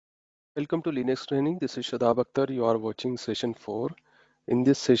Welcome to Linux training. This is Shadab Akhtar. You are watching session 4. In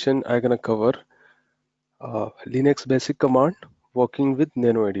this session, I'm going to cover Linux basic command working with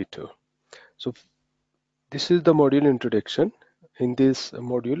Nano editor. So this is the module introduction. In this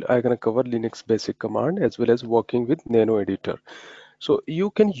module, I'm going to cover Linux basic command as well as working with Nano editor. So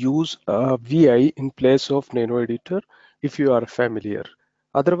you can use VI in place of Nano editor if you are familiar.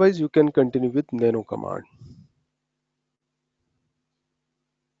 Otherwise, you can continue with Nano command.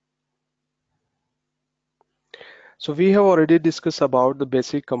 So we have already discussed about the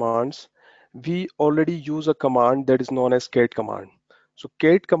basic commands. We already use a command that is known as cat command. So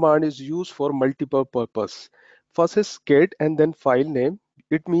cat command is used for multiple purpose. First is cat and then file name.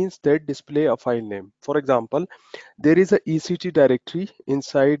 It means that display a file name. For example, there is a ECT directory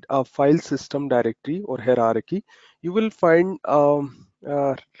inside a file system directory or hierarchy. You will find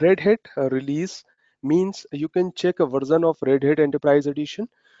Red Hat release means you can check a version of Red Hat Enterprise Edition.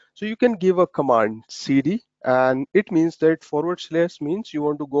 So you can give a command cd and it means that forward slash means you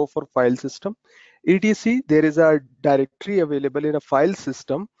want to go for file system. etc, there is a directory available in a file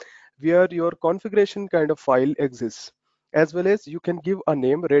system where your configuration kind of file exists, as well as you can give a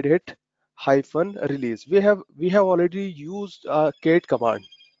name Red Hat hyphen release. We have already used cat command.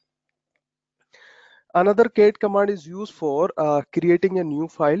 Another cat command is used for creating a new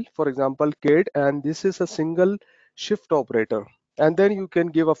file, for example cat, and this is a single shift operator, and then you can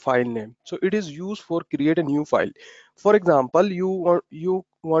give a file name. So it is used for create a new file. For example, you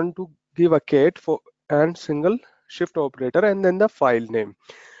want to give a cat for and single shift operator and then the file name,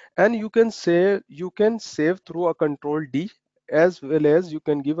 and you can save through a control D, as well as you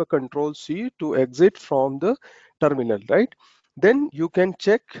can give a control C to exit from the terminal, right? Then you can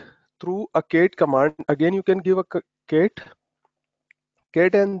check through a cat command. Again, you can give a cat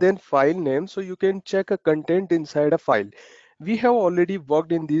and then file name, so you can check a content inside a file. We have already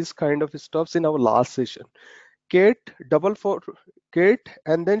worked in these kind of stuffs in our last session. Cat double for cat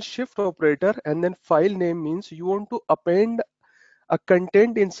and then shift operator and then file name means you want to append a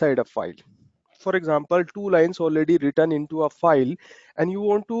content inside a file. For example, two lines already written into a file and you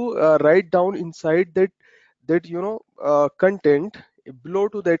want to write down inside that content. Below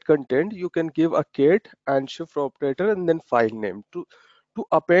to that content you can give a cat and shift operator and then file name. To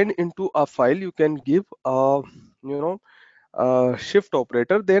append into a file you can give a shift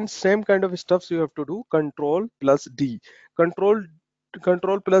operator. Then same kind of stuffs you have to do, control plus D. Control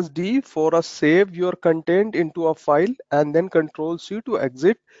plus D for a save your content into a file, and then control C to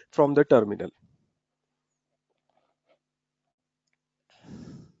exit from the terminal.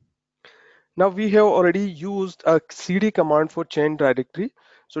 Now we have already used a cd command for change directory.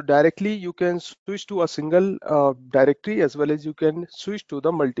 So directly you can switch to a single directory, as well as you can switch to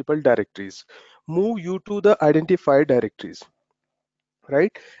the multiple directories. Move you to the identified directories,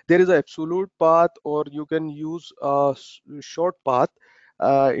 right? There is an absolute path, or you can use a short path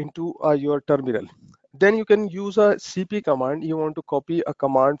into your terminal. Then you can use a cp command. You want to copy a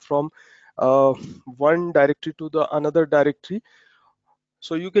command from uh, one directory to the another directory.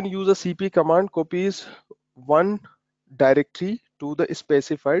 So you can use a cp command, copies one directory to the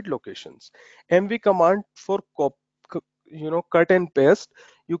specified locations. mv command for cut and paste.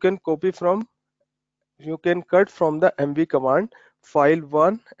 You can copy from you can cut from the mv command file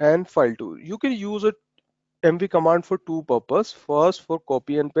 1 and file 2. You can use a mv command for two purpose. First for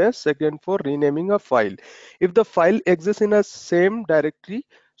copy and paste, second for renaming a file. If the file exists in a same directory,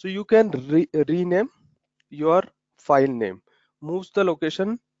 so you can rename your file name, moves the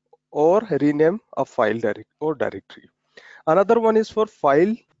location, or rename a directory. Another one is for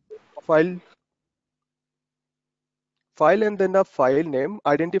file file and then a file name.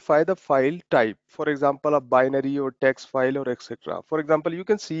 Identify the file type, for example a binary or text file or etc. For example, you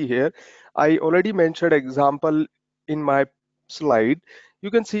can see here I already mentioned example in my slide.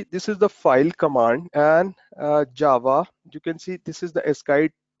 You can see this is the file command, and Java, you can see this is the ASCII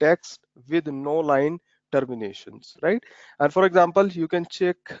text with no line terminations, right? And for example, you can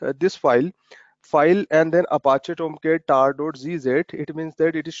check this file and then Apache Tomcat tar.gz. It means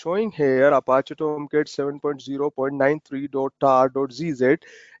that it is showing here Apache Tomcat 7.0.93.tar.gz.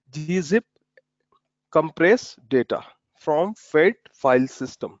 gzip compress data from fed file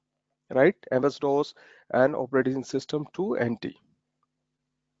system, right? MS-DOS and operating system to NT.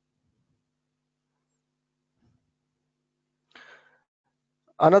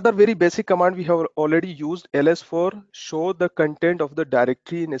 Another very basic command we have already used, ls, for show the content of the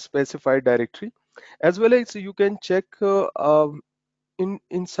directory in a specified directory, as well as you can check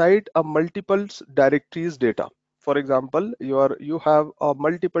inside a multiple directories data. For example, you have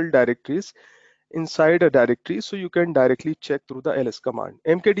multiple directories inside a directory, so you can directly check through the ls command.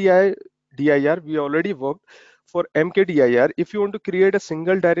 Mkdir we already worked. For mkdir, if you want to create a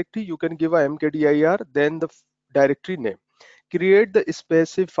single directory, you can give a mkdir, then the directory name, create the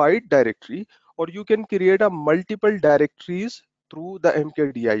specified directory, or you can create a multiple directories through the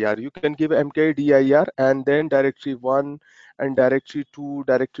mkdir. You can give mkdir and then directory 1 and directory 2,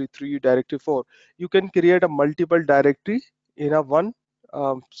 directory 3, directory 4. You can create a multiple directory in a one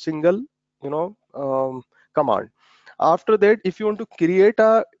single, you know, command. After that, if you want to create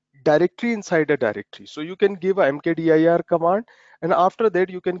a directory inside a directory, so you can give a mkdir command, and after that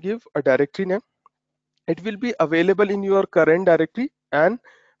you can give a directory name. It will be available in your current directory, and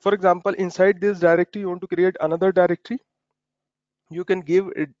for example, inside this directory you want to create another directory, you can give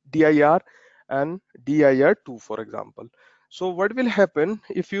it dir and dir2, for example. So what will happen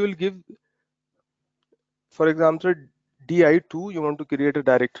if you will give, for example, di2, you want to create a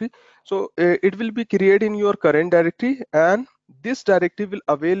directory, so it will be created in your current directory, and this directory will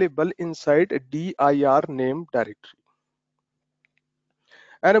available inside a dir name directory.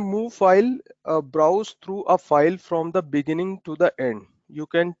 And a move file, browse through a file from the beginning to the end. You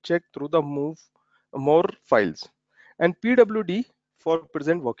can check through the move more files. And pwd for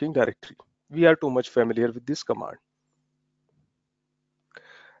present working directory. We are too much familiar with this command.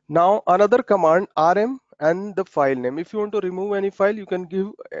 Now another command, rm and the file name. If you want to remove any file, you can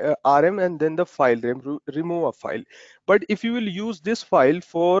give rm and then the file name, remove a file. But if you will use this file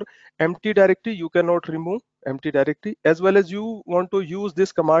for empty directory, you cannot remove empty directory. As well as you want to use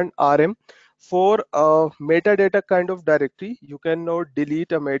this command rm for metadata kind of directory, you cannot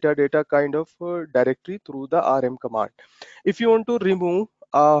delete a metadata kind of directory through the rm command. If you want to remove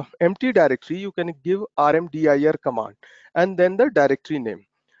empty directory, you can give rmdir command and then the directory name.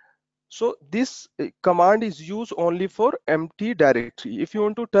 So this command is used only for empty directory. If you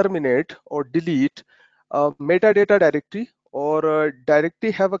want to terminate or delete a metadata directory, or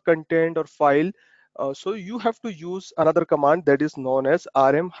directory have a content or file, so you have to use another command that is known as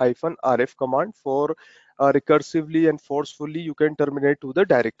rm-rf command for recursively and forcefully you can terminate to the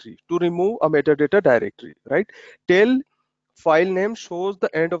directory to remove a metadata directory, right? Tail file name shows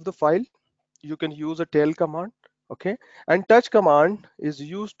the end of the file. You can use a tail command. Okay, and touch command is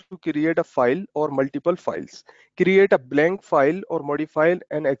used to create a file or multiple files, create a blank file or modify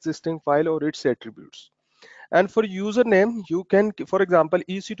an existing file or its attributes. And for username, you can, for example,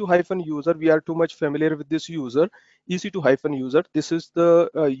 ec2-user, we are too much familiar with this user, ec2-user, this is the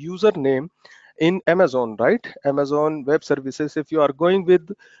username in Amazon, right? Amazon Web Services. If you are going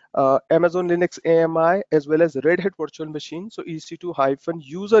with Amazon Linux AMI as well as Red Hat virtual machine, so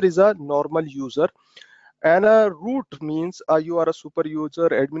ec2-user is a normal user, and a root means you are a super user,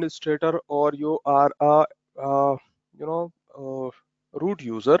 administrator, or you are a you know root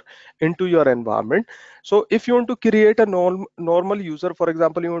user into your environment. So if you want to create a normal user, for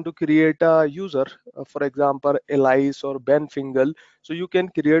example, you want to create a user, for example, Elise or Ben Fingal, so you can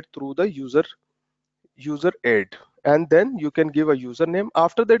create through the user add, and then you can give a username.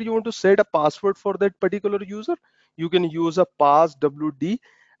 After that, you want to set a password for that particular user, you can use a passwd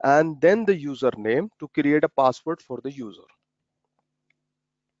and then the username to create a password for the user.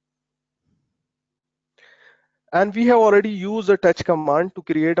 And we have already used a touch command to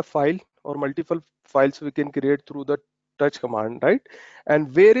create a file or multiple files we can create through the touch command, right?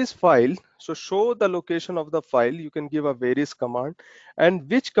 And where is file, so show the location of the file, you can give a where is command, and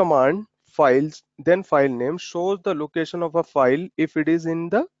which command files, then file name shows the location of a file if it is in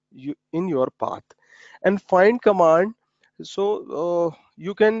the in your path. And find command, so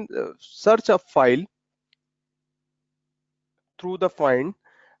you can search a file through the find,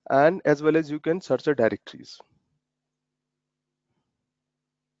 and as well as you can search the directories.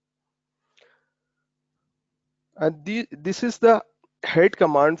 And this is the head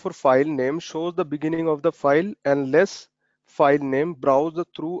command for file name, shows the beginning of the file, and less file name browse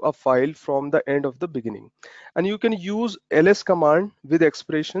through a file from the end of the beginning. And you can use ls command with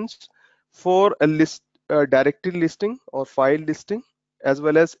expressions for a list, directory listing or file listing, as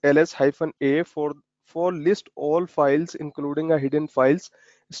well as ls-a for list all files including a hidden files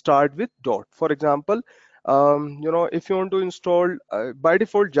start with dot. For example, if you want to install by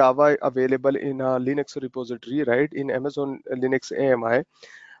default Java available in a Linux repository, right, in Amazon Linux AMI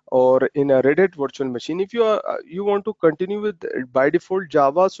or in a Red Hat virtual machine, if you are you want to continue with by default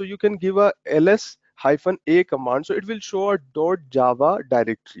Java, so you can give a ls-a command, so it will show a .java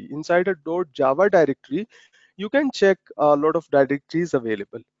directory. Inside a .java directory, you can check a lot of directories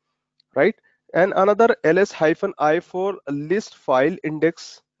available, right? And another ls-i for list file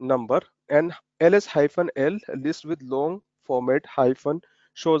index number, and ls-l list with long format hyphen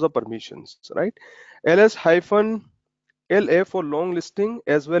shows the permissions, right? ls hyphen la for long listing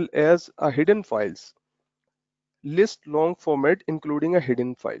as well as a hidden files, list long format including a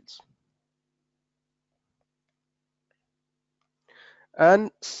hidden files.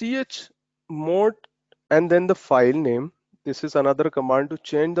 And ch mode and then the file name. This is another command to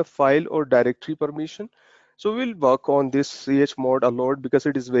change the file or directory permission. So we'll work on this ch mode a lot because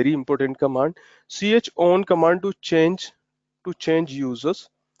it is very important command. Ch on command to change users,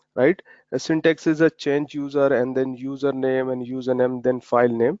 right? A syntax is a change user and then username and username then file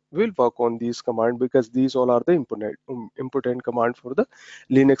name. We'll work on these command because these all are the important command for the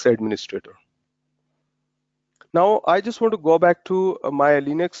Linux administrator. Now, I just want to go back to my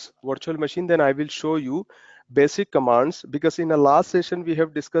Linux virtual machine, then I will show you basic commands because in the last session we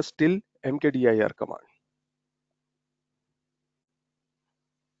have discussed till mkdir command.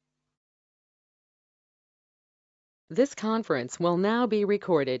 This conference will now be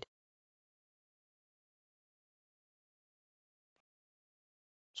recorded.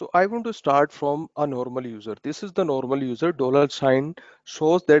 So I want to start from a normal user. This is the normal user. Dollar sign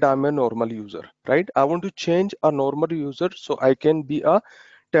shows that I'm a normal user, right? I want to change a normal user so I can be a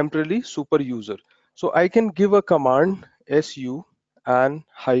temporarily super user. So I can give a command su and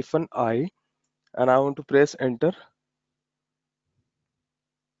hyphen I, and I want to press enter.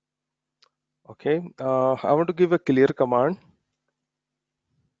 Okay, I want to give a clear command,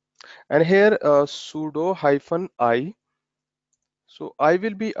 and here sudo hyphen I. So I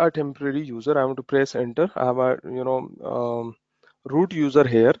will be a temporary user. I want to press enter. I have a root user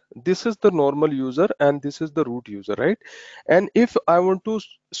here. This is the normal user and this is the root user, right? And if I want to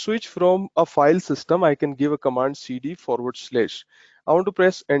switch from a file system, I can give a command cd /. I want to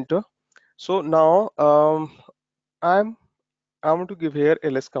press enter. So now I want to give here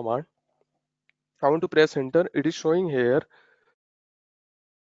ls command. I want to press enter. It is showing here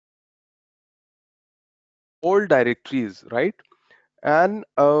all directories, right? And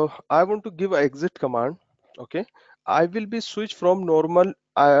I want to give an exit command. Okay, I will be switched from normal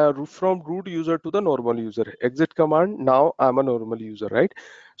from root user to the normal user. Exit command. Now I'm a normal user, right?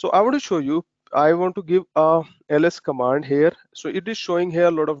 So I want to show you. I want to give a ls command here. So it is showing here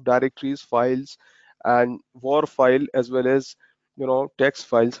a lot of directories, files, and war file as well as text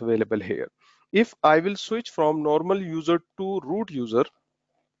files available here. If I will switch from normal user to root user,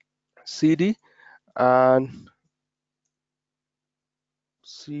 cd and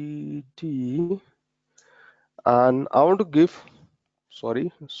cd, and I want to give,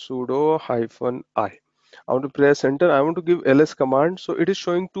 sorry, sudo hyphen I. I want to press enter. I want to give ls command. So it is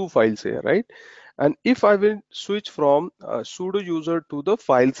showing two files here, right? And if I will switch from sudo user to the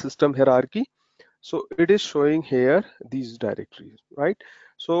file system hierarchy, so it is showing here these directories, right?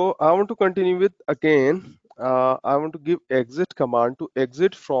 So I want to continue with again. I want to give exit command to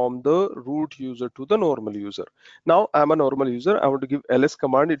exit from the root user to the normal user. Now I'm a normal user. I want to give ls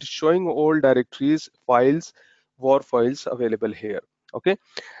command. It is showing all directories, files, war files available here. Okay,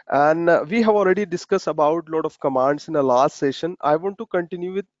 and we have already discussed about a lot of commands in the last session. I want to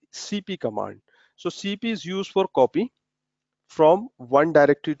continue with cp command. So cp is used for copy from one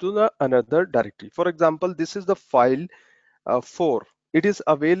directory to the another directory. For example, this is the file 4. It is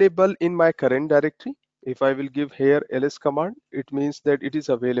available in my current directory. If I will give here ls command, it means that it is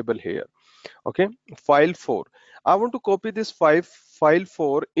available here. Okay, file 4. I want to copy this file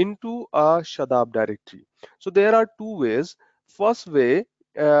 4 into a shadab directory. So there are two ways. First way,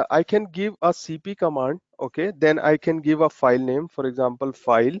 I can give a cp command. Okay, then I can give a file name, for example,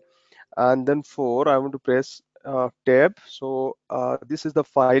 file, and then 4 I want to press tab. So this is the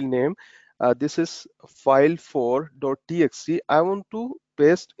file name. This is file 4.txt. I want to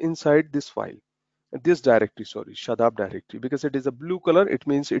paste inside this file, this directory, sorry, shadab directory, because it is a blue color, it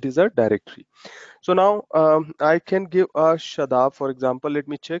means it is a directory. So now I can give a shadab, for example. Let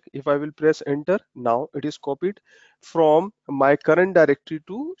me check. If I will press enter, now it is copied from my current directory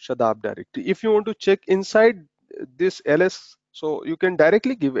to shadab directory. If you want to check inside this ls, so you can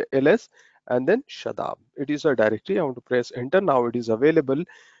directly give ls and then shadab. It is a directory. I want to press enter. Now it is available.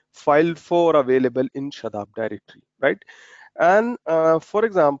 File 4 available in shadab directory, right? And for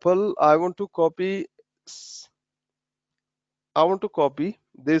example, I want to copy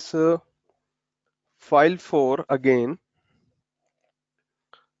this file 4 again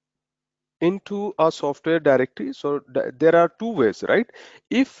into a software directory. So there are two ways, right?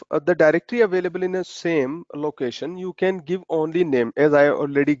 If the directory available in the same location, you can give only name, as I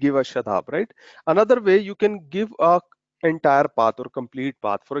already give a shadab, right? Another way, you can give a entire path or complete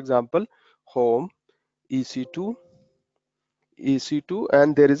path. For example, home ec2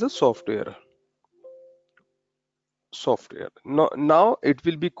 and there is a software. software. Now it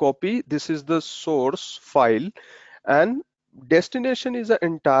will be copy. This is the source file, and destination is the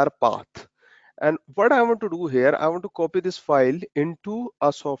entire path. And what I want to do here, I want to copy this file into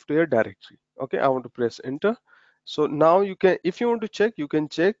a software directory. Okay, I want to press enter. So now you can, if you want to check, you can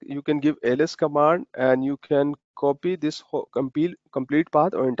check, you can give ls command and you can copy this whole complete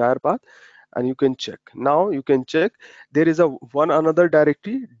path or entire path, and you can check. Now you can check there is a one another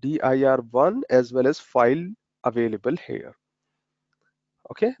directory dir1 as well as file available here.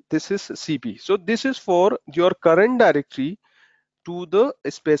 Okay, this is cp. So this is for your current directory to the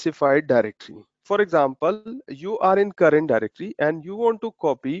specified directory. For example, you are in current directory and you want to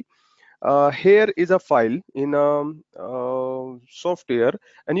copy, here is a file in software,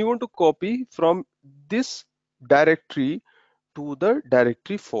 and you want to copy from this directory to the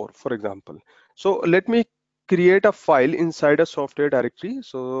directory 4, for example. So let me create a file inside a software directory.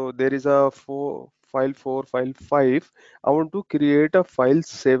 So there is a file 4, file 5. I want to create a file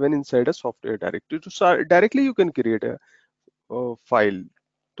 7 inside a software directory. So directly you can create a file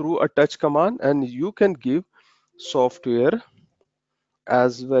through a touch command, and you can give software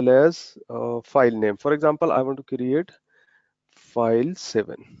as well as file name. For example, I want to create file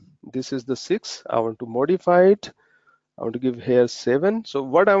 7. This is the 6. I want to modify it. I want to give here 7. So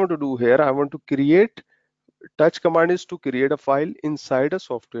what I want to do here, I want to create, touch command is to create a file inside a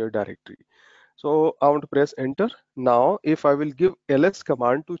software directory. So I want to press enter. Now if I will give ls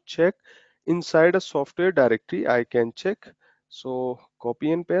command to check inside a software directory, I can check. So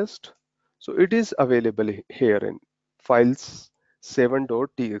copy and paste. So it is available here in files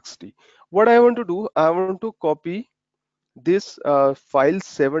 7.txt. What I want to do, I want to copy this file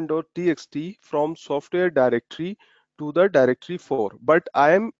 7.txt from software directory to the directory 4. But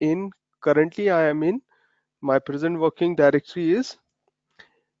I am in, currently I am in, my present working directory is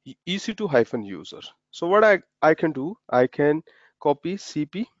ec2-user. So what I can do, I can copy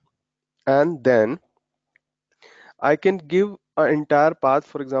cp, and then I can give an entire path,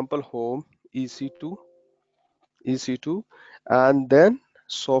 for example, home ec2, ec2, and then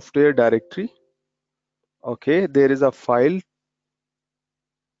software directory. Okay, there is a file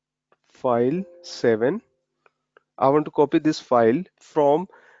 7. I want to copy this file from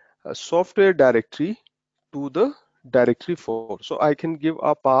a software directory to the directory 4. So I can give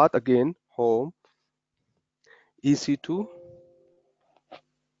a path again, home ec2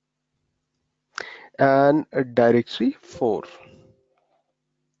 and a directory 4.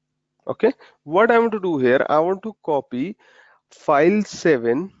 Okay, what I want to do here, I want to copy file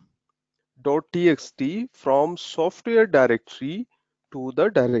 7.txt from software directory to the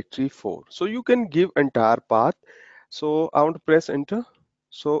directory 4. So you can give entire path. So I want to press enter.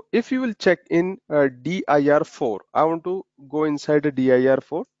 So if you will check in dir4, I want to go inside the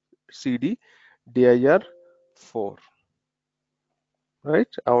dir4, cd dir4, right?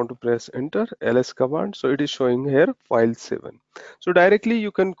 I want to press enter, ls command. So it is showing here file 7. So directly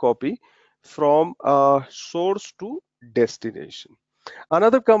you can copy from source to destination.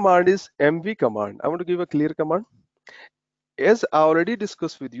 Another command is mv command. I want to give a clear command. As I already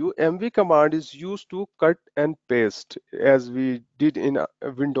discussed with you, mv command is used to cut and paste as we did in a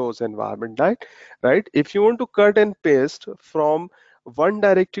Windows environment, right? If you want to cut and paste from one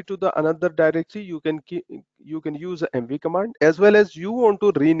directory to the another directory, you can use a mv command. As well as you want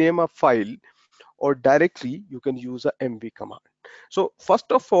to rename a file or directory, you can use a mv command. So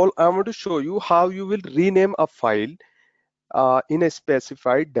first of all, I want to show you how you will rename a file in a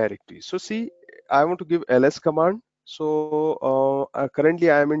specified directory. So see, I want to give ls command. So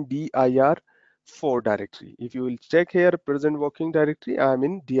currently I am in dir4 directory. If you will check here, present working directory, I am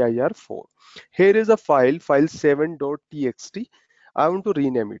in dir4. Here is a file 7.txt. I want to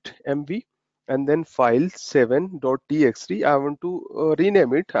rename it mv, and then file 7.txt. I want to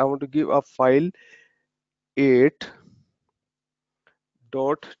rename it. I want to give a file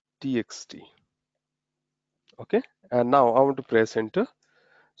 8.txt. Okay, and now I want to press enter.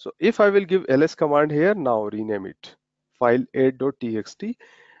 So if I will give ls command here, now rename it file 8.txt,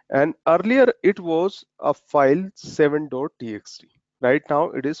 and earlier it was a file 7.txt. Right now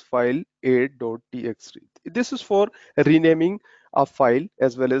it is file 8.txt. This is for renaming a file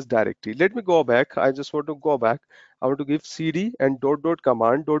as well as directory. Let me go back. I just want to go back. I want to give cd and dot dot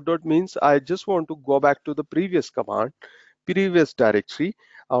command. Dot dot means I just want to go back to the previous command, previous directory.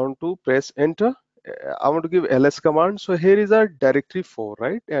 I want to press enter. I want to give ls command. So here is our directory 4,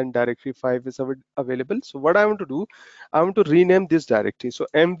 right? And directory 5 is available. So what I want to do, I want to rename this directory. So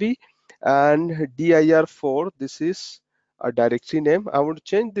mv and dir4, this is a directory name. I want to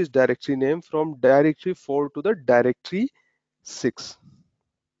change this directory name from directory 4 to the directory 6.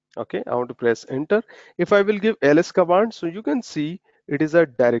 Okay, I want to press enter. If I will give ls command, so you can see it is a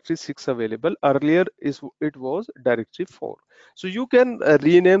directory 6 available. Earlier is it was directory 4. So you can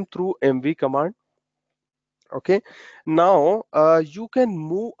rename through mv command. Okay, now you can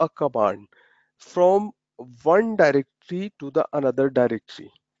move a command from one directory to the another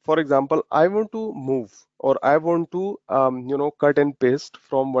directory. For example, I want to move, or I want to cut and paste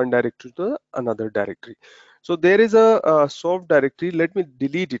from one directory to another directory. So there is a soft directory. Let me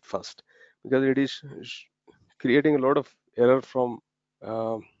delete it first because it is creating a lot of error from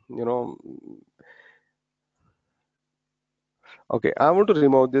you know okay, I want to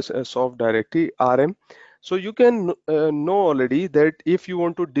remove this soft directory rm. So you can know already that if you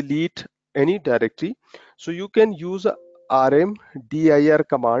want to delete any directory, so you can use a rm dir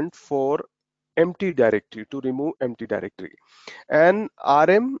command for empty directory to remove empty directory, and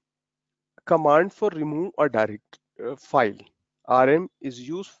rm command for remove a direct file. Rm is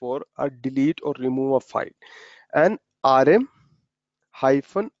used for a delete or remove a file, and rm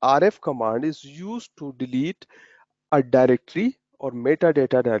hyphen rf command is used to delete a directory or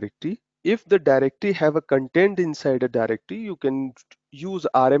metadata directory. If the directory have a content inside a directory, you can use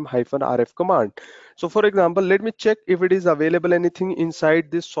rm-rf command. So for example, let me check if it is available anything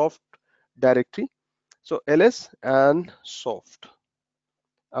inside this soft directory. So ls and soft.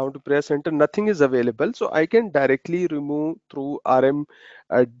 I want to press enter. Nothing is available. So I can directly remove through rm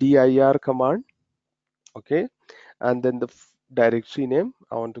dir command. Okay, and then the directory name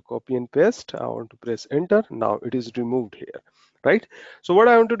I want to copy and paste. I want to press enter. Now it is removed here, right? So what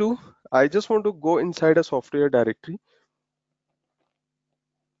I want to do, I just want to go inside a software directory,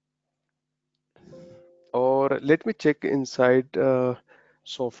 or let me check inside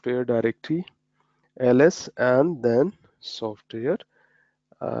software directory ls and then software,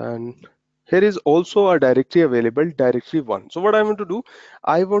 and here is also a directory available, directory 1. So what I want to do,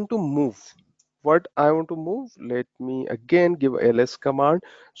 I want to move. What I want to move, let me again give ls command.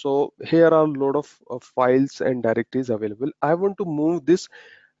 So here are a lot of files and directories available. I want to move this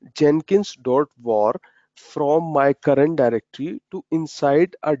jenkins.war from my current directory to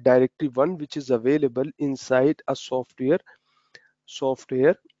inside a directory 1 which is available inside a software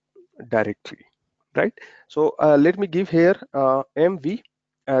directory, right? So let me give here mv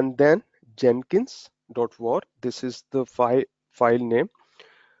and then jenkins.war. This is the file name,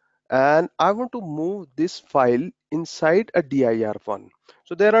 and I want to move this file inside a dir1.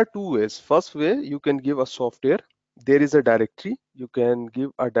 So there are two ways. First way, you can give a software. There is a directory. You can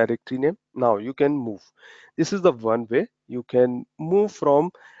give a directory name. Now you can move. This is the one way you can move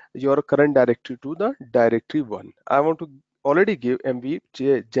from your current directory to the directory one. I want to already give mv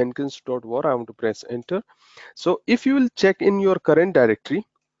jenkins.war. I want to press enter. So if you will check in your current directory,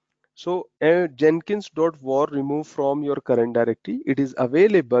 so jenkins.war remove from your current directory. It is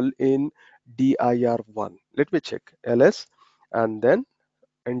available in dir1. Let me check ls and then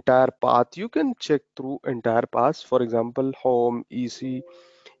entire path. You can check through entire paths. For example, home,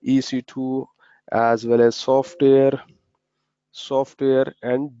 ec2, as well as software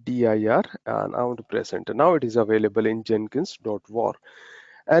and dir, and I want to press enter. Now it is available in jenkins.war.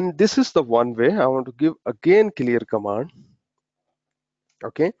 And this is the one way. I want to give again clear command.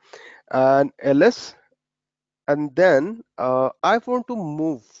 Okay, and ls, and then I want to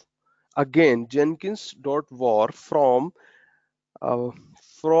move again jenkins.war uh,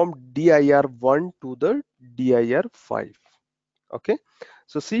 from dir1 to the dir5. Okay,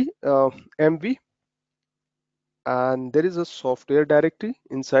 so see mv, and there is a software directory.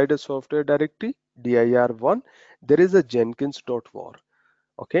 Inside a software directory dir1, there is a jenkins.war.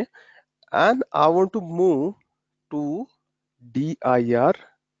 Okay, and I want to move to dir5.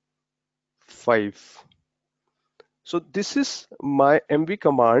 So this is my mv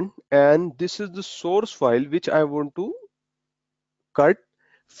command, and this is the source file which I want to cut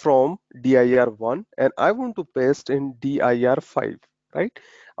from dir1, and I want to paste in dir5, right?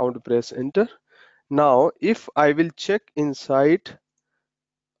 I want to press enter. Now if I will check inside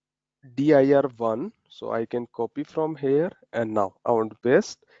dir1, so I can copy from here, and now I want to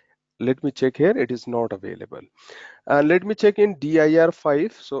paste. Let me check here, it is not available. And let me check in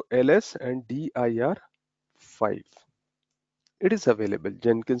dir5, so ls and dir5, it is available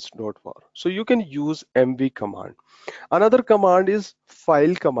jenkins.var. So you can use mv command. Another command is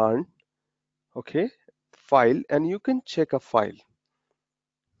file command. Okay, file, and you can check a file.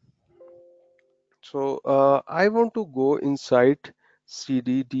 So I want to go inside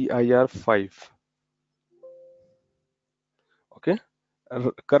cd dir5. Okay,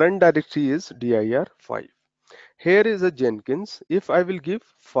 current directory is dir5. Here is a jenkins. If I will give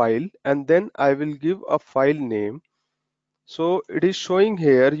file and then I will give a file name, So it is showing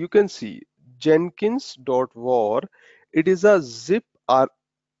here, you can see jenkins.war. It is a zip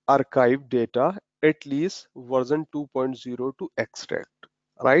archive data, at least version 2.0 to extract,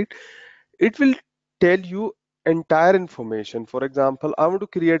 right? It will tell you entire information. For example, I want to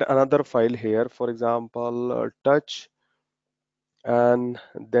create another file here, for example, touch and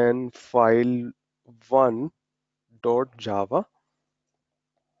then file one dot java.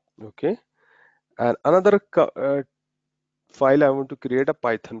 Okay, and another file, I want to create a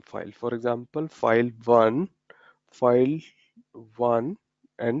Python file. For example, file one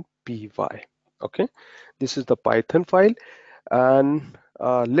and py. Okay, this is the Python file. And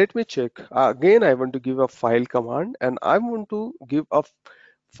let me check again. I want to give a file command, and I want to give a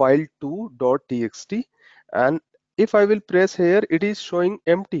file2.txt. And if I will press here, it is showing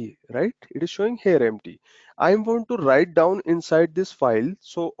empty, right? It is showing here empty. I want to write down inside this file.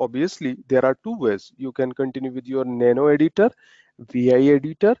 So obviously there are two ways. You can continue with your Nano editor, vi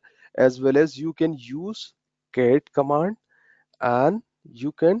editor, as well as you can use cat command, and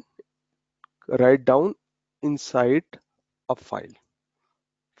you can write down inside a file2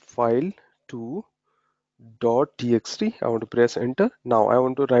 txt. I want to press enter. Now I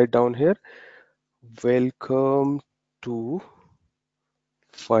want to write down here welcome to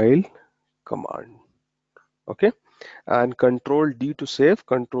file command. Okay, and control D to save,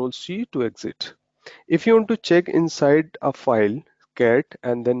 control C to exit. If you want to check inside a file cat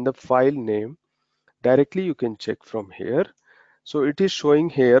and then the file name directly, you can check from here. So it is showing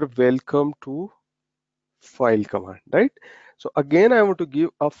here welcome to file command, right? So again I want to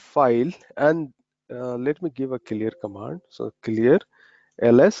give a file, and let me give a clear command. So clear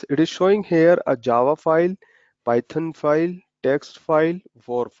ls. It is showing here a Java file, Python file, text file,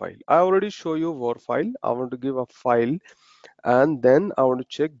 war file. I already show you war file. I want to give a file, and then I want to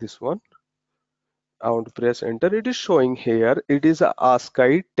check this one. I want to press enter. It is showing here it is a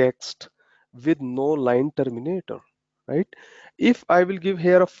ASCII text with no line terminator, right? If I will give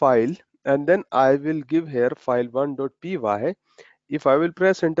here a file, and then I will give here file1.py. If I will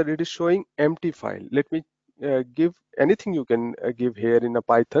press enter, it is showing empty file. Let me give anything you can give here in a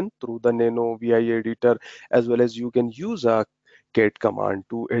Python through the Nano VI editor, as well as you can use a cat command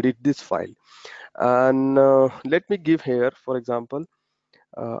to edit this file. And let me give here, for example,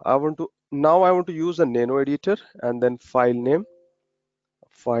 I want to use a Nano editor, and then file name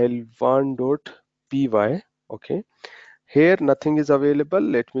file1.py. Okay, here nothing is available.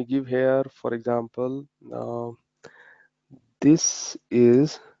 Let me give here, for example, this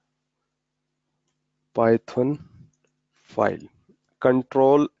is Python file.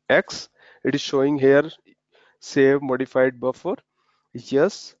 Control X. It is showing here save modified buffer.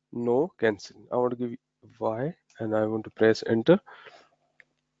 Yes, no, cancel. I want to give Y, and I want to press enter.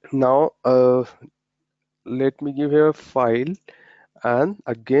 Now let me give here file, and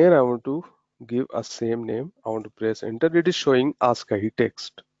again I want to give a same name. I want to press enter. It is showing ASCII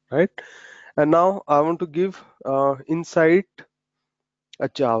text, right? And now I want to give inside a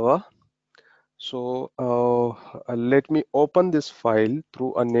Java. So let me open this file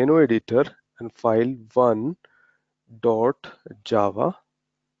through a Nano editor, and file one dot java.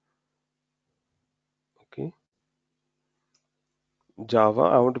 Okay, Java.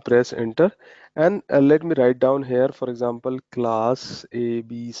 I want to press enter, and let me write down here, for example, class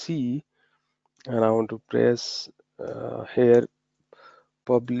ABC, and I want to press here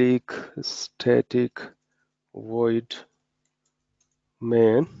public static void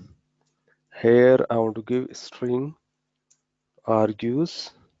main. Here I want to give string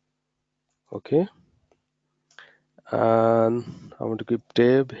argues. Okay, and I want to give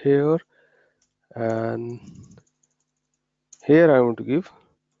tab here, and here I want to give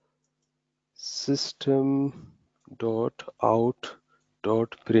system dot out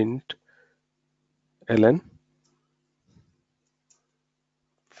dot print ln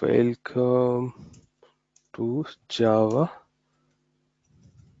welcome to Java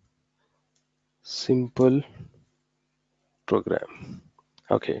simple program.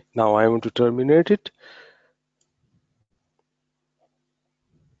 Okay, now I want to terminate it.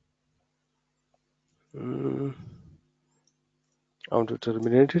 Mm, I want to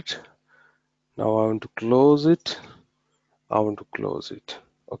terminate it. Now I want to close it. I want to close it.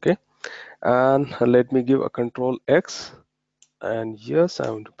 Okay, and let me give a control X, and yes, I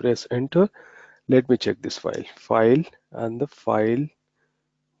want to press enter. Let me check this file, and the file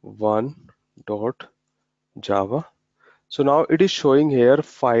one dot java. So now it is showing here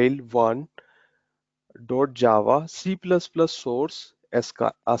file one dot java C++ source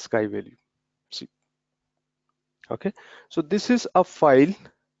ASCII value. See, okay. So this is a file.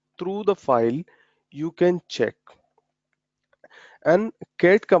 Through the file, you can check And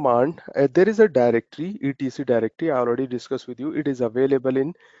cat command, there is a directory, etc directory I already discussed with you. It is available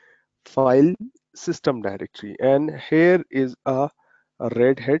in file system directory, and here is a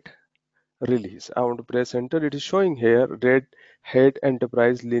Red Hat release. I want to press enter. It is showing here Red Hat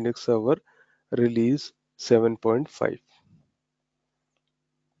Enterprise Linux Server release 7.5.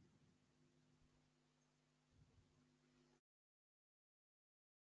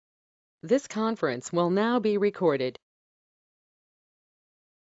 This conference will now be recorded.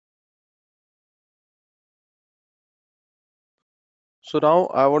 So now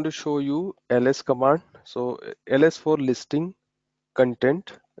I want to show you ls command. So ls for listing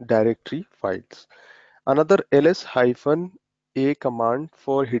content directory files. Another ls hyphen a command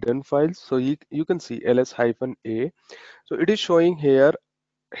for hidden files. So you can see ls hyphen a. So it is showing here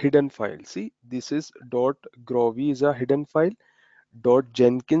hidden file. See, this is .groovy is a hidden file.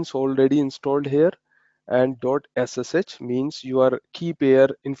 .jenkins already installed here, and .ssh means your key pair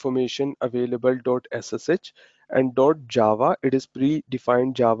information available .ssh, and .java, it is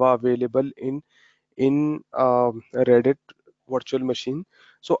predefined Java available in Reddit virtual machine.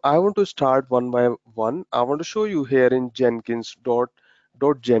 So I want to start one by one. I want to show you here in Jenkins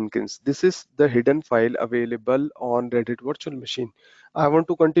 .jenkins. This is the hidden file available on Reddit virtual machine. I want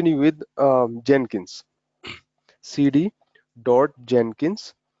to continue with Jenkins. cd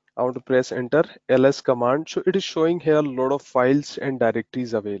 .jenkins. I want to press enter. ls command. So it is showing here a lot of files and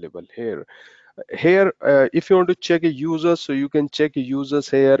directories available here. If you want to check a user, so you can check users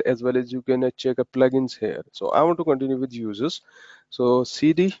here, as well as you can check a plugins here. So I want to continue with users. So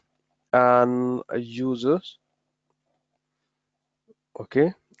cd and users.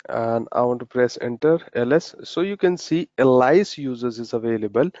 Okay, and I want to press enter. ls. So you can see Elias users is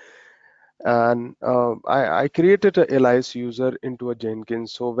available, and I created a Elias user into a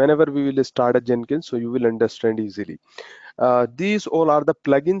Jenkins. So whenever we will start a Jenkins, so you will understand easily. These all are the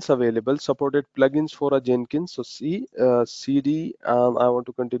plugins available, supported plugins for a Jenkins. So cd, I want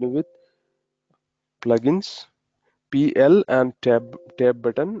to continue with plugins, pl, and tab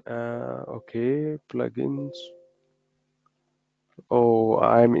button. Okay, plugins. Oh,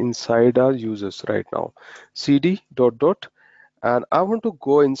 I'm inside our users right now. cd dot, and I want to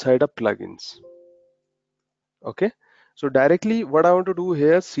go inside a plugins. Okay, so directly what I want to do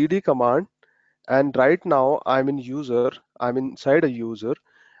here, cd command, and right now I'm in user. I'm inside a user.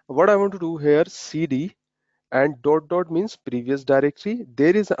 What I want to do here, cd and means previous directory.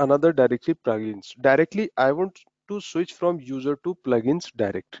 There is another directory, plugins. Directly I want to switch from user to plugins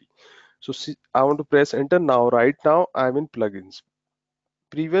directory. So I want to press enter now. Right now I'm in plugins.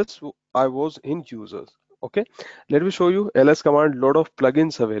 Previous I was in users. Okay, let me show you ls command. Lot of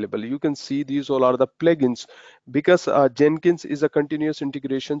plugins available. You can see these all are the plugins, because Jenkins is a continuous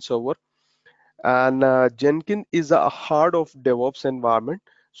integration server, and Jenkins is a heart of DevOps environment.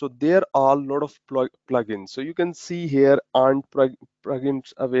 So there are a lot of plugins. So you can see here Ant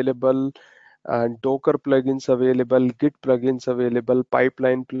plugins available, and Docker plugins available, Git plugins available,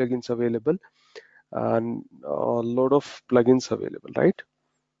 pipeline plugins available, and a lot of plugins available, right?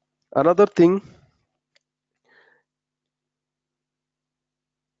 Another thing,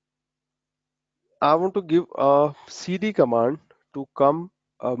 I want to give a cd command to come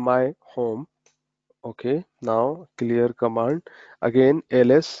my home. Okay, now clear command. Again,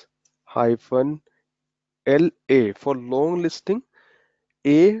 ls hyphen LA for long listing,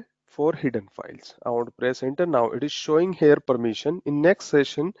 A for hidden files. I want to press enter now. It is showing here permission. In next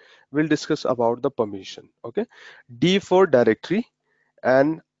session, we'll discuss about the permission. Okay, D for directory,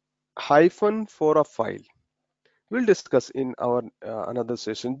 and hyphen for a file. We'll discuss in our another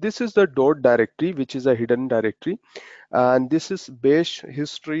session. This is the dot directory, which is a hidden directory, and this is bash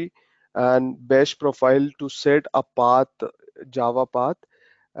history and bash profile to set a path, Java path,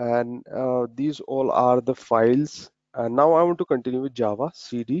 and these all are the files. And now I want to continue with Java.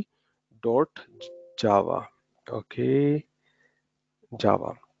 cd dot java. Okay,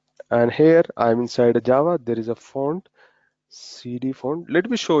 Java, and here I'm inside a Java. There is a font, cd font. Let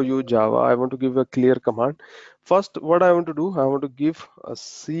me show you Java. I want to give a clear command. First, what I want to do, I want to give a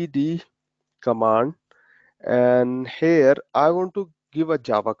cd command, and here I want to give a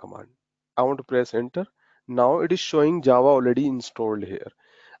Java command. I want to press enter. Now it is showing Java already installed here.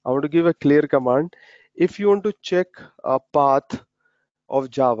 I want to give a clear command. If you want to check a path of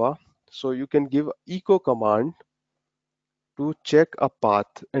Java, so you can give echo command to check a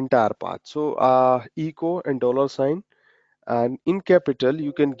path, entire path. So echo and dollar sign, and in capital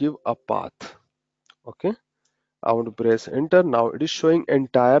you can give a path. Okay, I want to press enter. Now it is showing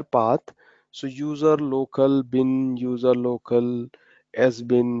entire path. So user local bin, user local,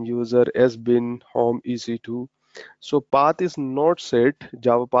 sbin, user sbin, home ec2. So path is not set,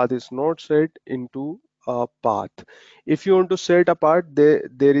 Java path is not set into a path. If you want to set a path, there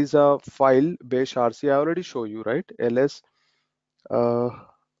is a file bash rc. I already show you, right? ls uh,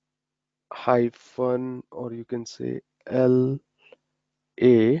 hyphen, or you can say la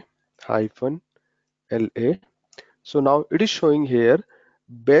hyphen la. So now it is showing here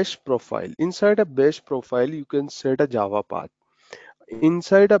bash profile. Inside a bash profile, you can set a Java path.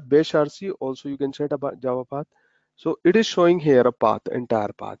 Inside a bash RC also you can set a Java path. So it is showing here a path,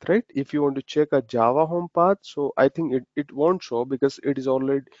 entire path, right? If you want to check a Java home path, so I think it won't show because it is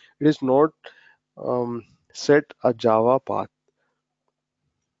already, it is not set a Java path.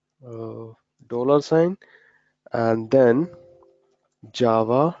 Dollar sign and then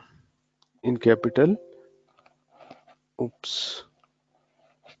Java in capital. Oops.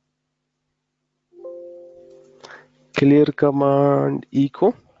 Clear command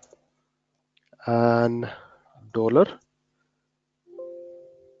echo and dollar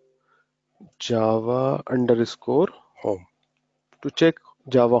Java underscore home to check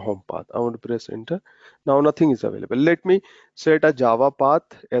Java home path. I want to press enter. Now nothing is available. Let me set a Java path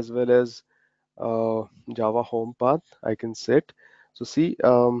as well as Java home path I can set. So see,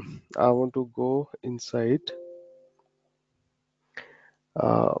 I want to go inside.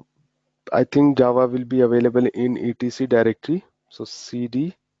 Uh, I think Java will be available in etc directory. So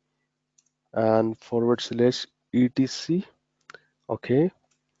cd and /etc. Okay,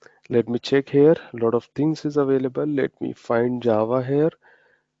 let me check here. A lot of things is available. Let me find Java here.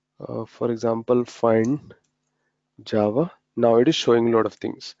 For example, find Java. Now it is showing a lot of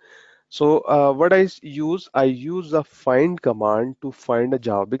things. So what I use the find command to find a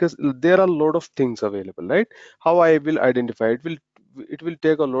Java because there are a lot of things available, right? How I will identify it will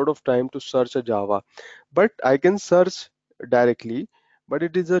take a lot of time to search a Java, but I can search directly, but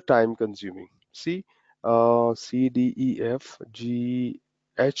it is a time consuming. See, C D E F G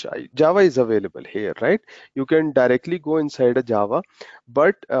H I Java is available here, right? You can directly go inside a Java,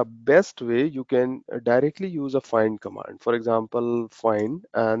 but best way you can directly use a find command. For example, find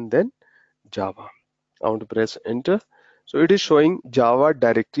and then Java. I want to press enter. So it is showing Java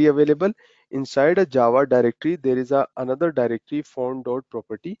directory available. Inside a Java directory, there is another directory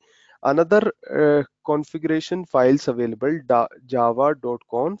phone.property, another configuration files available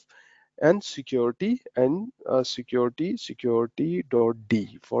java.conf and security.d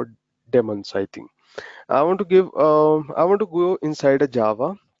for daemons, I think. I want to go inside a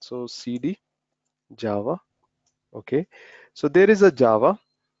Java. So cd Java. Okay. So there is a Java.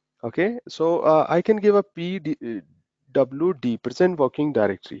 Okay, so I can give a pwd present working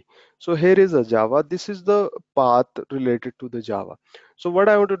directory. So here is a Java. This is the path related to the Java. So what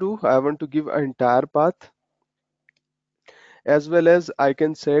I want to do, I want to give an entire path as well as I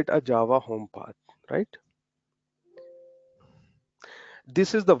can set a Java home path, right?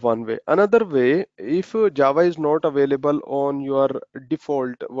 This is the one way. Another way, if Java is not available on your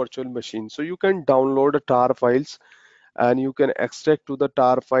default virtual machine, so you can download a tar files and you can extract to the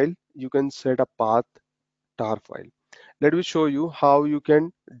tar file. You can set a path tar file. Let me show you how you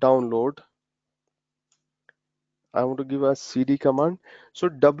can download. I want to give a cd command. So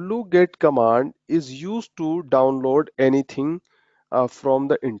wget command is used to download anything from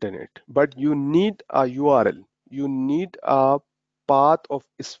the internet, but you need a URL. You need a path of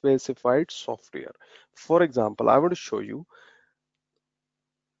specified software. For example, I want to show you.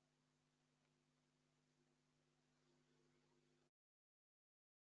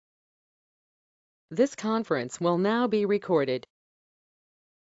 This conference will now be recorded.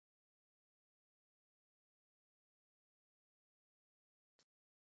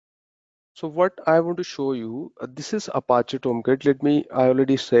 So what I want to show you, this is Apache Tomcat. I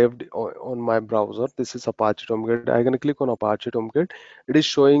already saved on my browser. This is Apache Tomcat. I'm gonna click on Apache Tomcat. It is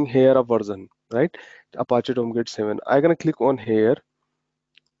showing here a version, right? Apache Tomcat 7. I'm gonna click on here.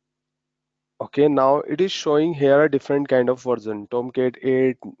 Okay, now it is showing here a different kind of version. Tomcat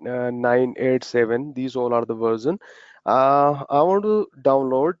 8, 9, 8, 7. These all are the version. I want to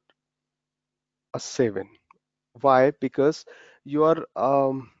download a 7. Why? Because your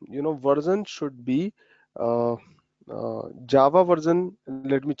version should be uh, Java version.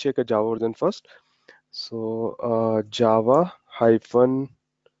 Let me check a Java version first. So Java hyphen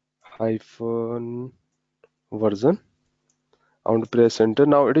version. I want to press enter.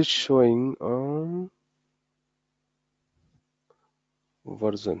 Now it is showing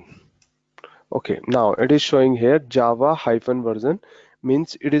version. Okay, now it is showing here Java hyphen version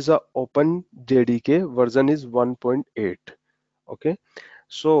means it is a open JDK version is 1.8. Okay.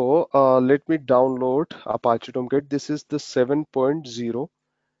 So let me download Apache Tomcat. This is the 7.0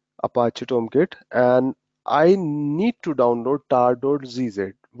 Apache Tomcat, and I need to download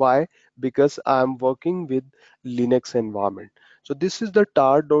tar.zz. Why? Because I'm working with Linux environment. So this is the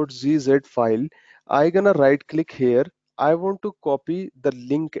tar.zz file. I gonna right click here. I want to copy the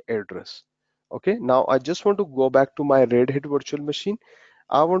link address. Okay, now I just want to go back to my Red Hat virtual machine.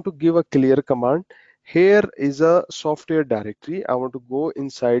 I want to give a clear command. Here is a software directory. I want to go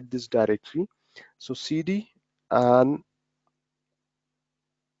inside this directory. So cd and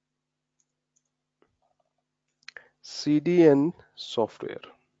cdn software.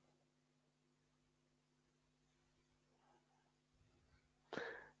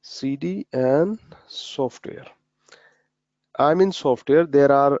 CD and software. I'm in software.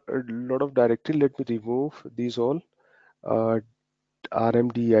 There are a lot of directory. Let me remove these all. Uh,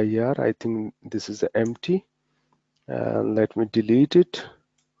 RMDIR. I think this is empty. And let me delete it.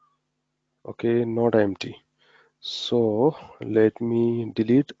 Okay, not empty. So let me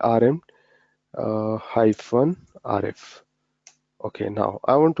delete RM hyphen RF. Okay, now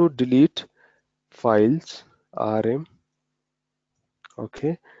I want to delete files RM.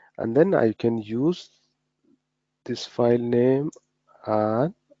 Okay, and then I can use this file name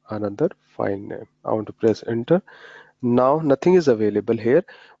and another file name. I want to press enter. Now nothing is available here.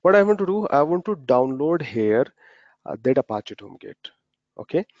 What I want to do, I want to download here that Apache Tomcat.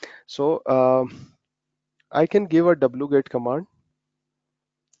 Okay, so I can give a wget command,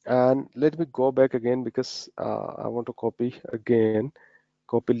 and let me go back again because I want to copy again,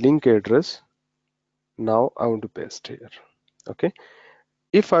 copy link address. Now I want to paste here. Okay,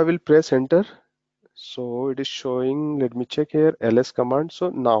 if I will press enter, so it is showing, let me check here, ls command. So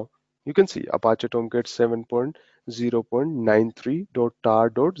now you can see Apache Tomcat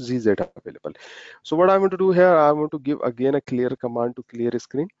 7.0.93.tar.zz available. So what I want to do here, I want to give again a clear command to clear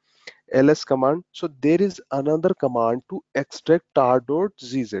screen, ls command. So there is another command to extract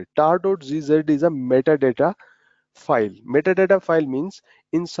tar.zz. Tar.zz is a metadata file. Metadata file means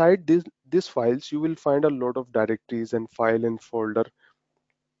inside this files you will find a lot of directories and file and folder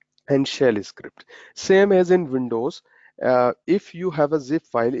and shell script. Same as in Windows, if you have a zip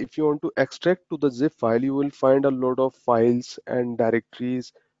file, if you want to extract to the zip file, you will find a lot of files and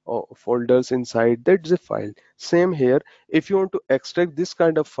directories or folders inside that zip file. Same here, if you want to extract this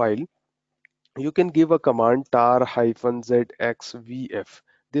kind of file, you can give a command tar-zxvf.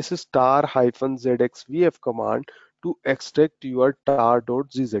 This is tar-zxvf command to extract your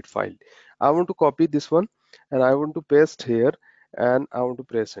tar.zz file. I want to copy this one and I want to paste here and I want to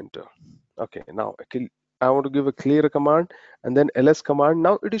press enter. Okay, now I want to give a clear command and then ls command.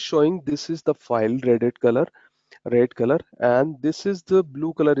 Now it is showing this is the file red color, and this is the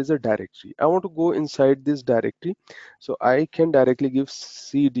blue color is a directory. I want to go inside this directory, so I can directly give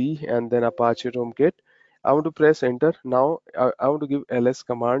cd and then Apache Tomcat. I want to press enter. Now I want to give ls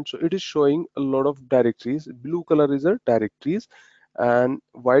command, so it is showing a lot of directories. Blue color is a directories and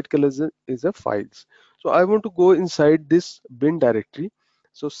white color is a files. So I want to go inside this bin directory,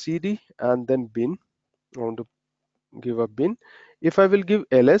 so cd and then bin. I want to give a bin. If I will give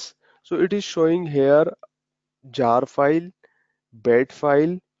ls, so it is showing here jar file, bed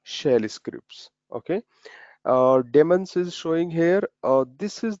file, shell scripts. Okay, daemons is showing here.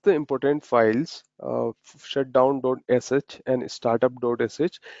 This is the important files, shutdown.sh and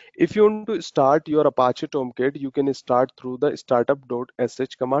startup.sh. If you want to start your Apache Tomcat, you can start through the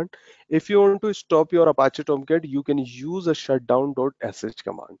startup.sh command. If you want to stop your Apache Tomcat, you can use a shutdown.sh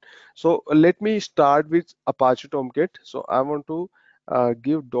command. So let me start with Apache Tomcat. So I want to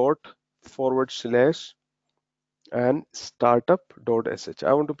give dot forward slash and startup.sh.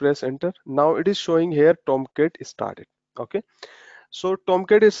 I want to press enter. Now it is showing here Tomcat started. Okay, so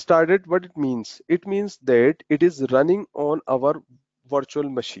Tomcat is started. What it means? It means that it is running on our virtual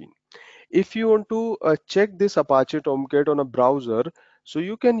machine. If you want to check this Apache Tomcat on a browser, so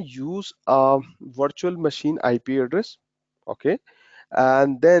you can use a virtual machine IP address. Okay,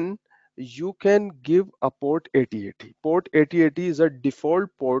 and then you can give a port 8080. Port 8080 is a default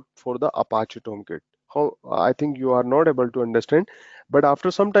port for the Apache Tomcat. How, I think you are not able to understand, but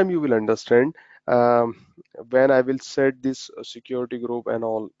after some time you will understand um, when I will set this security group and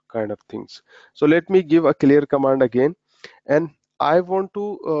all kind of things. So let me give a clear command again, and I want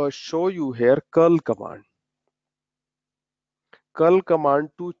to show you here curl command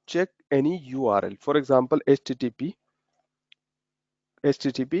to check any URL. For example, http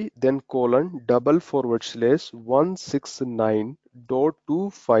then colon double forward slash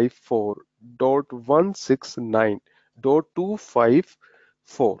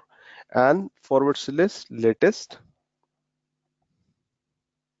 169.254.169.254 and forward slash latest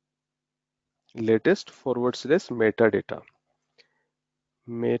forward slash metadata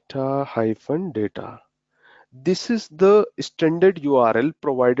meta hyphen data. This is the standard URL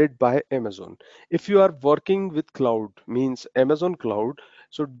provided by Amazon. If you are working with cloud, means Amazon cloud,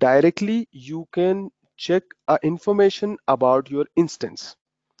 so directly you can check information about your instance,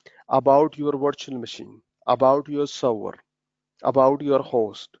 about your virtual machine, about your server, about your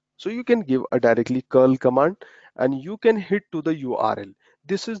host. So you can give a directly curl command and you can hit to the URL.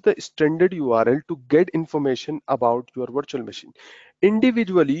 This is the standard URL to get information about your virtual machine.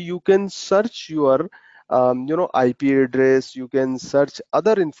 Individually, you can search your IP address, you can search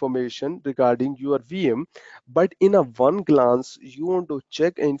other information regarding your VM, but in a one glance, you want to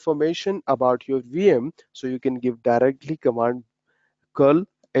check information about your VM, so you can give directly command curl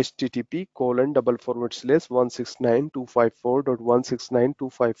http://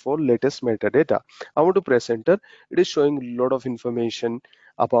 169.254.169.254 latest metadata. I want to press enter. It is showing a lot of information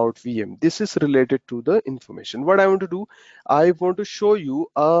about VM. This is related to the information. What I want to do, I want to show you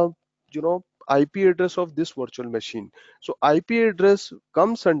a IP address of this virtual machine. So IP address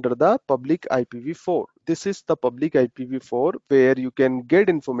comes under the public IPv4. This is the public IPv4 where you can get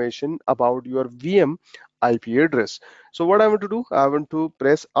information about your VM IP address. So what I want to do, I want to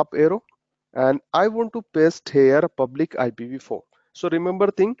press up arrow and I want to paste here public IPv4. So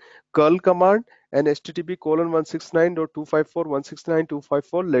remember thing, curl command and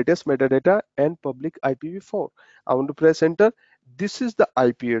http://169.254.169.254 latest metadata and public IPv4. I want to press enter. This is the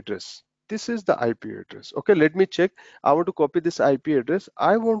IP address. This is the IP address. Okay, let me check. I want to copy this IP address.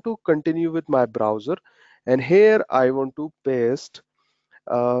 I want to continue with my browser and here I want to paste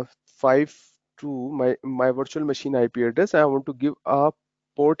 5 to my virtual machine IP address. I want to give a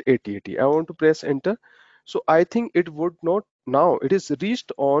port 8080. I want to press enter. So I think it would not now it is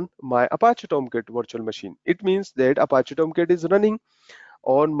reached on my Apache Tomcat virtual machine. It means that Apache Tomcat is running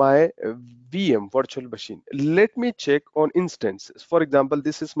on my VM virtual machine. Let me check on instances. For example,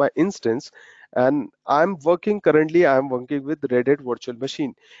 this is my instance and I'm working with Red Hat virtual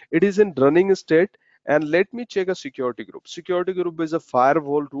machine. It is in running state and let me check a security group. Security group is a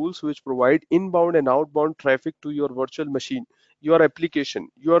firewall rules which provide inbound and outbound traffic to your virtual machine, your application,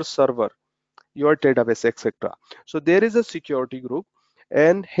 your server, your database, etc. So there is a security group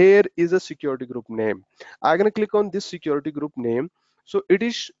and here is a security group name. I'm going to click on this security group name. So it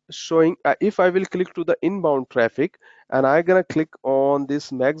is showing if I will click to the inbound traffic and I'm going to click on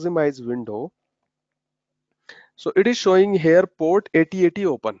this maximize window. So it is showing here port 8080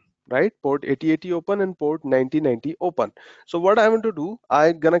 open, right? Port 8080 open and port 9090 open. So what I want to do,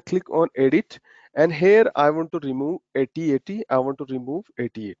 I'm gonna click on edit and here I want to remove 8080. I want to remove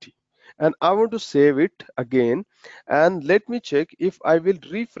 8080 and I want to save it again. And let me check if I will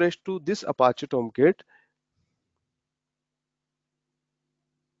refresh to this Apache Tomcat.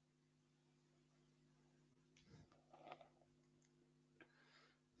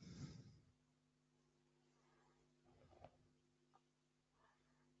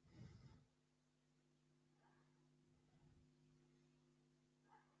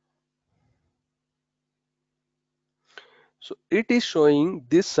 So it is showing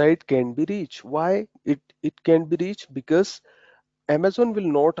this site can be reached. Why it can be reached? Because Amazon will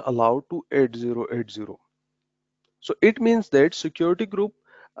not allow to 8080. So it means that security group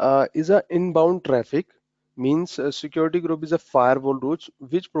is a inbound traffic, means security group is a firewall route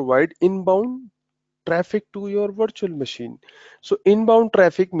which provide inbound traffic to your virtual machine. So inbound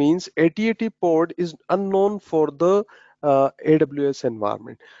traffic means 8080 port is unknown for the AWS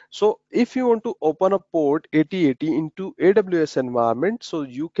environment. So if you want to open a port 8080 into AWS environment, so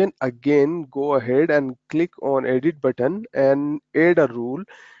you can again go ahead and click on edit button and add a rule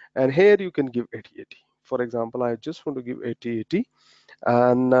and here you can give 8080. For example, I just want to give 8080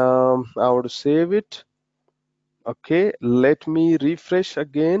 and I want to save it. Okay, let me refresh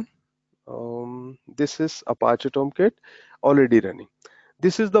again. This is Apache Tomcat already running.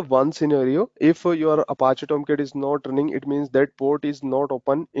 This is the one scenario. If your Apache Tomcat is not running, it means that port is not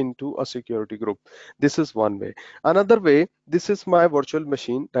open into a security group. This is one way. Another way, this is my virtual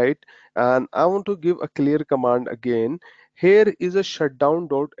machine, right? And I want to give a clear command again. Here is a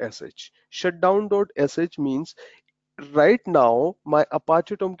shutdown.sh. Shutdown.sh means right now my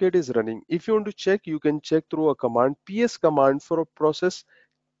Apache Tomcat is running. If you want to check, you can check through a command, ps command for a process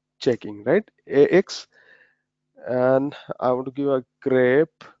checking, right? AX and I want to give a grep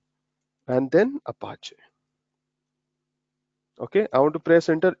and then Apache. Okay, I want to press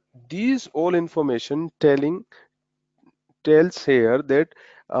enter. These all information tells here that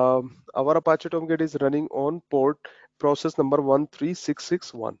our Apache Tomcat is running on port process number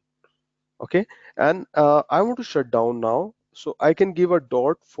 13661. Okay, and I want to shut down now, so I can give a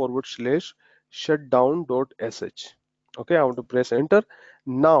dot forward slash shutdown.sh. Okay, I want to press enter.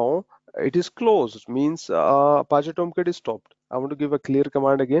 Now It is closed, means Apache Tomcat is stopped. I want to give a clear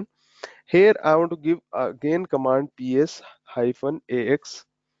command again. Here I want to give again command ps hyphen ax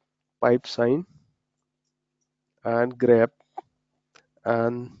pipe sign and grep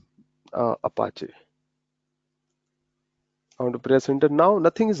and Apache. I want to press enter. Now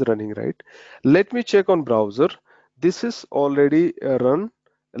nothing is running, right? Let me check on browser. This is already run.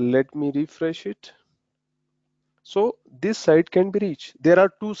 Let me refresh it. So this site can be reached. There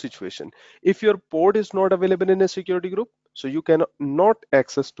are two situations. If your port is not available in a security group, so you cannot not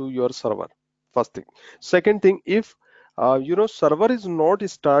access to your server. First thing. Second thing, if server is not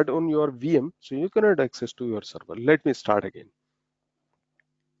start on your VM, so you cannot access to your server. Let me start again.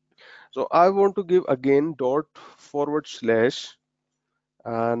 So I want to give again dot forward slash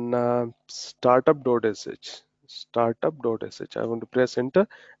and startup.sh. I want to press enter.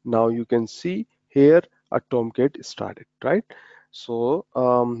 Now you can see here a Tomcat started, right? So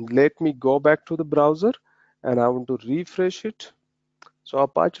let me go back to the browser and I want to refresh it. So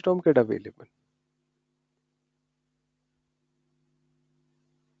Apache Tomcat available.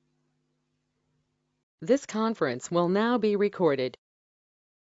 This conference will now be recorded.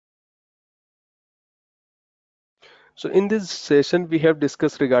 So in this session, we have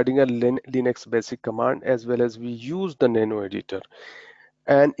discussed regarding a Linux basic command as well as we use the Nano editor.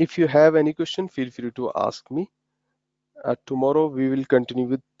 And if you have any question, feel free to ask me. Tomorrow we will continue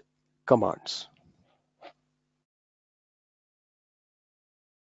with commands.